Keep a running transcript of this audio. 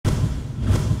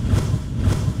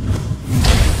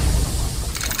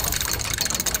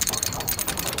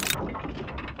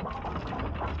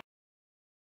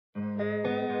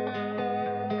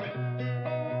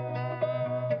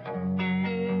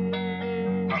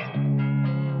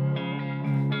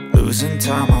Losing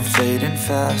time, I'm fading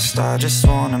fast. I just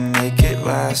wanna make it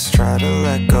last. Try to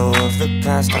let go of the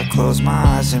past. I close my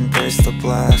eyes, embrace the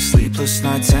blast. Sleepless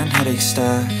nights and headaches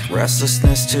stack.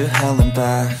 Restlessness to hell and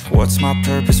back. What's my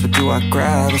purpose, what do I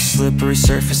grab? A slippery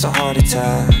surface, a heart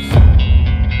attack.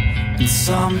 And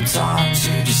sometimes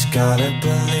you just gotta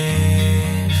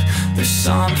believe there's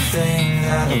something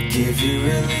that'll give you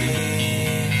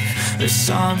relief. There's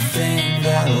something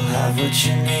that'll have what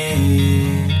you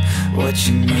need, what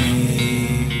you need.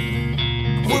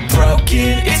 We're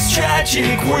broken, it's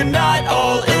tragic, we're not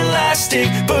all elastic,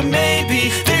 but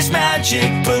maybe there's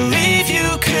magic, believe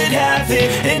you could have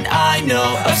it. And I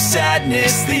know of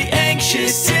sadness, the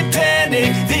anxious and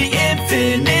panic, the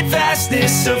infinite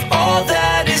vastness of all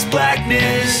that is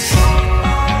blackness.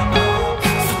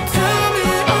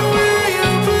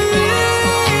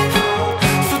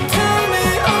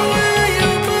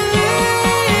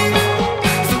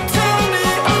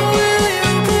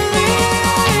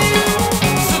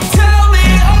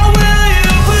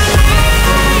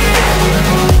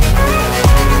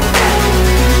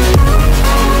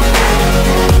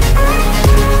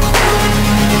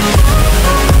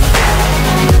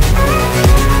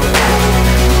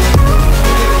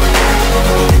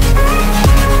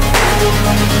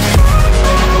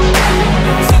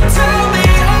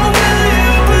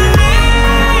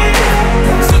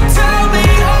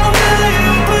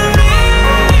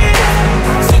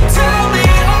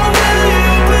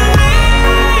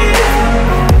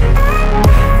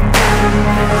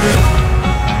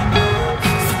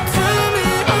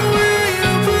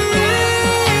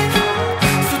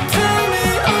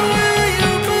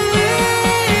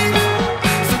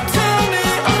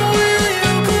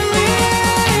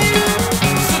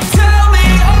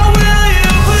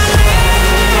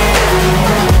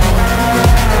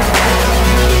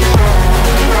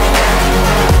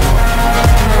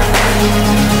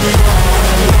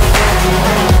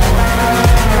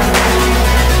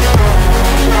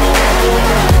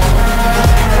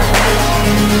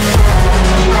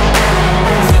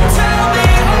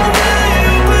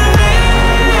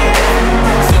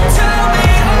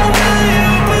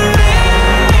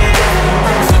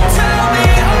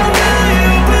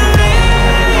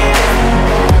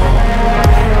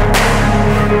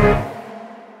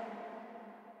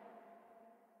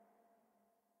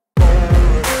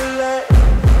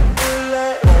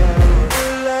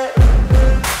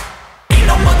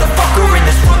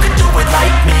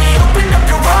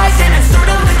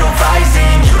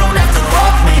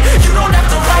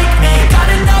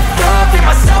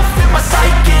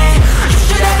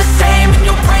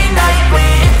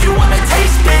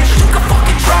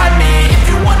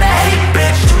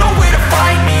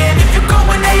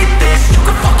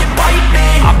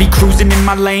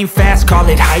 Lane fast, call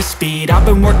it high speed. I've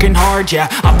been working hard, yeah,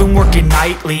 I've been working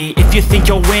nightly. If you think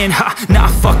you'll win, ha,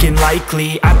 not fucking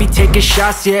likely. I be taking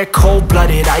shots, yeah,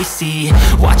 cold-blooded, icy.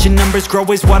 Watching numbers grow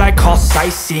is what I call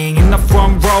sightseeing. In the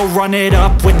front row, run it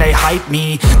up when they hype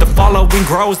me. The following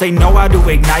grows, they know how to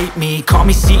ignite me. Call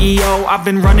me CEO, I've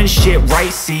been running shit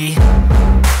right, see.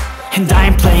 And I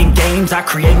ain't playing games, I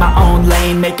create my own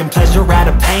lane, making pleasure out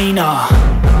of pain,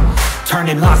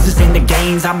 turning losses into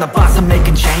gains. I'm the boss, I'm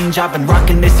making change. I've been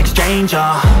rocking this exchange,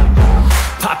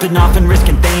 popping off and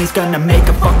risking things. Gonna make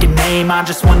a fucking name. I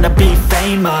just wanna be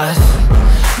famous,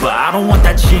 but I don't want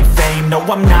that cheap fame. No,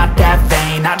 I'm not that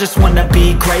vain. I just wanna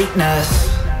be greatness.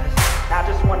 I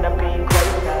just wanna be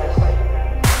greatness.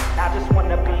 I just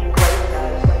wanna be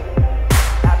greatness.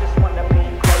 I just wanna be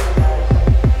greatness.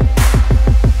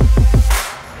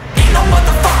 Ain't no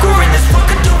motherfucker in this world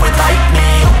could do it like me.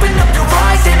 Open up your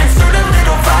eyes and insert a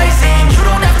little rising. You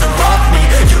don't have to love me,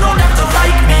 you don't have to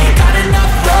like me. Got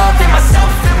enough love in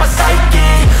myself, in my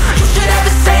psyche. You should have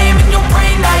the same in your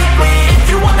brain nightly. If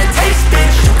you wanna taste,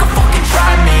 bitch, you can fucking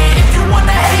try me. If you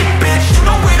wanna hate, bitch, you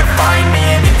know where to find me.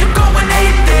 And if you're going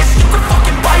hate this, you can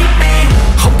fucking bite me.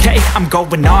 Okay, I'm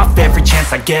going off every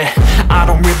chance I get. I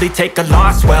don't really take a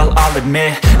loss, well, I'll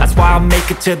admit. That's why I'll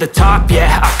make it to the top,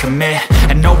 yeah, I commit.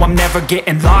 And no, I'm never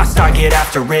getting lost, I get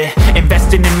after it.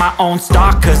 Investing in my own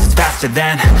stock, cause it's faster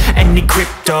than any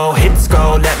crypto hits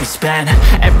go, let me spend.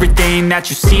 Everything that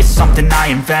you see is something I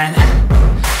invent,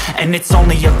 and it's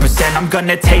only a percent. I'm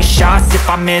gonna take shots, if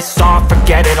I miss all,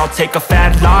 forget it. I'll take a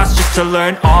fat loss just to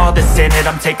learn all that's in it.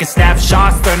 I'm taking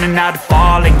snapshots, learning how to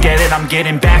fall and get it. I'm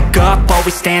getting back up,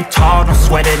 always stand tall, don't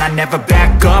sweat it. I never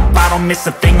back up, I don't miss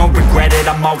a thing or regret it.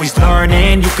 I'm always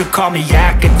learning, you could call me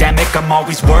academic. I'm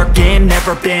always working,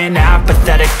 never been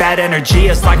apathetic. Bad energy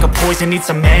is like a poison, needs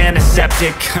some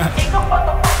antiseptic. Ain't no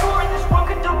motherfucker in this world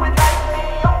could do it like me.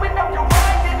 Open up your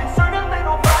eyes and insert a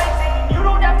little rising. You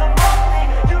don't have to love me,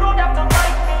 you don't have to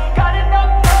like me. Got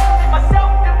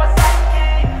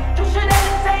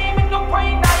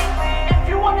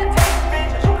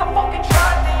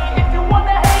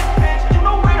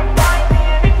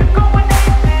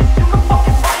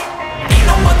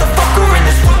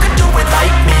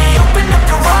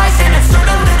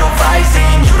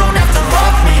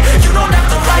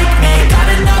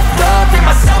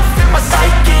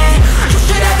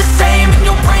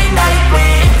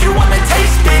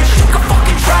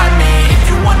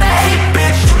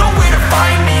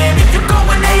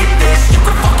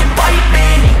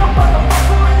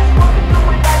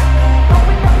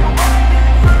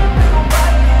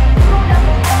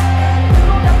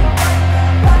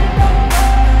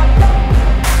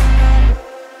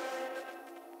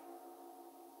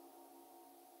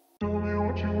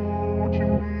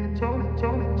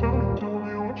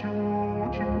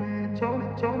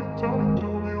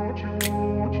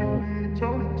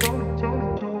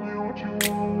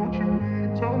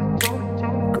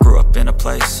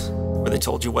place where they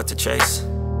told you what to chase,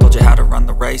 told you how to run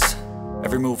the race.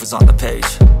 Every move was on the page,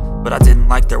 but I didn't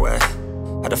like their way.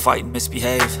 Had to fight and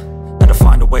misbehave, had to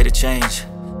find a way to change,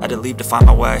 had to leave to find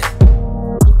my way.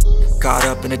 Caught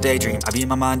up in a daydream, I beat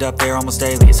my mind up there almost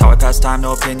daily. It's how I pass time,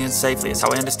 no opinions safely. It's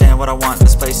how I understand what I want in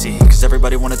this place, see. Cause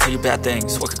everybody wanna tell you bad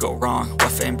things, what could go wrong,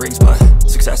 what fame brings. But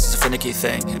success is a finicky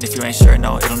thing, and if you ain't sure,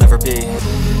 no, it'll never be.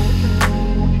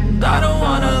 I don't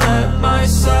wanna let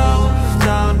myself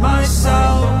down,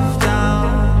 myself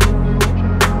down.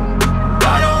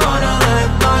 I don't wanna let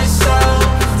myself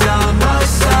down,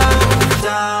 myself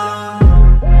down.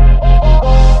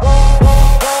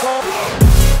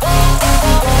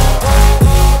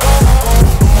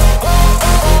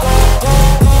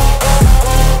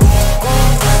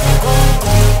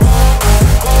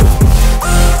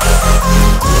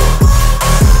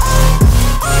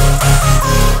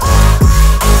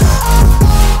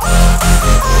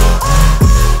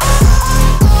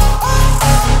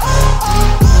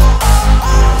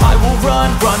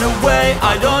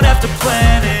 I don't have to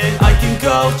plan it, I can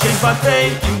go change my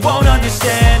fate. You won't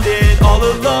understand it, all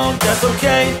alone, that's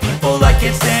okay. People, I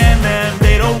can't stand them,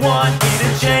 they don't want me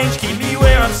to change. Keep